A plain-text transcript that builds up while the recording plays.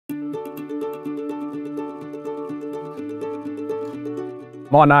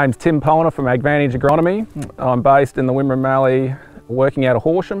My name's Tim Pohlner from AgVantage Agronomy. I'm based in the Wimmera Mallee, working out of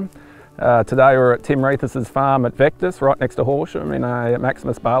Horsham. Today we're at Tim Reithus's farm at Vectus, right next to Horsham, in a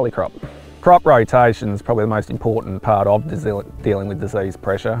Maximus barley crop. Crop rotation is probably the most important part of dealing with disease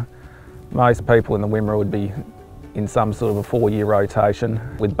pressure. Most people in the Wimmera would be in some sort of a 4-year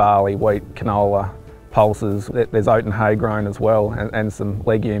rotation with barley, wheat, canola, pulses. There's oat and hay grown as well, and some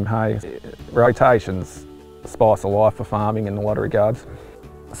legume hay. Rotation's the spice of life for farming in a lot of regards.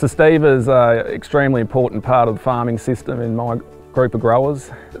 Systiva is an extremely important part of the farming system in my group of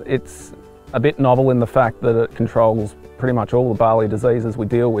growers. It's a bit novel in the fact that it controls pretty much all the barley diseases we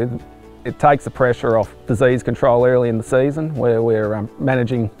deal with. It takes the pressure off disease control early in the season, where we're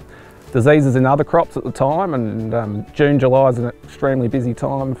managing diseases in other crops at the time, and June, July is an extremely busy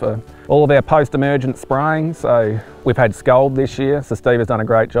time for all of our post-emergent spraying. So we've had scald this year. Systiva's done a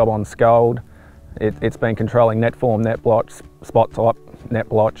great job on scald. It's been controlling net form, net blotch, spot type, net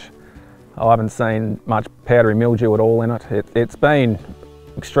blotch. I haven't seen much powdery mildew at all in it. It's been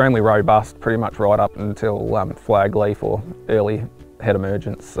extremely robust pretty much right up until flag leaf or early head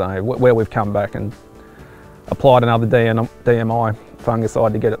emergence. So where we've come back and applied another DMI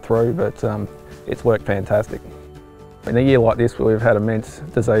fungicide to get it through, but it's worked fantastic. In a year like this where we've had immense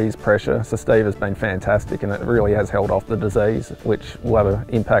disease pressure, Systiva's been fantastic, and it really has held off the disease, which will have an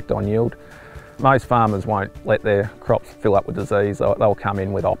impact on yield. Most farmers won't let their crops fill up with disease. They'll come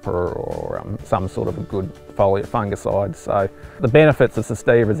in with opera or some sort of a good foliar fungicide. So the benefits of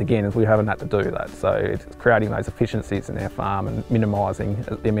Systiva again is we haven't had to do that. So it's creating those efficiencies in our farm and minimising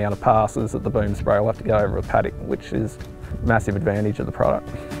the amount of passes that the boom spray will have to go over a paddock, which is a massive advantage of the product.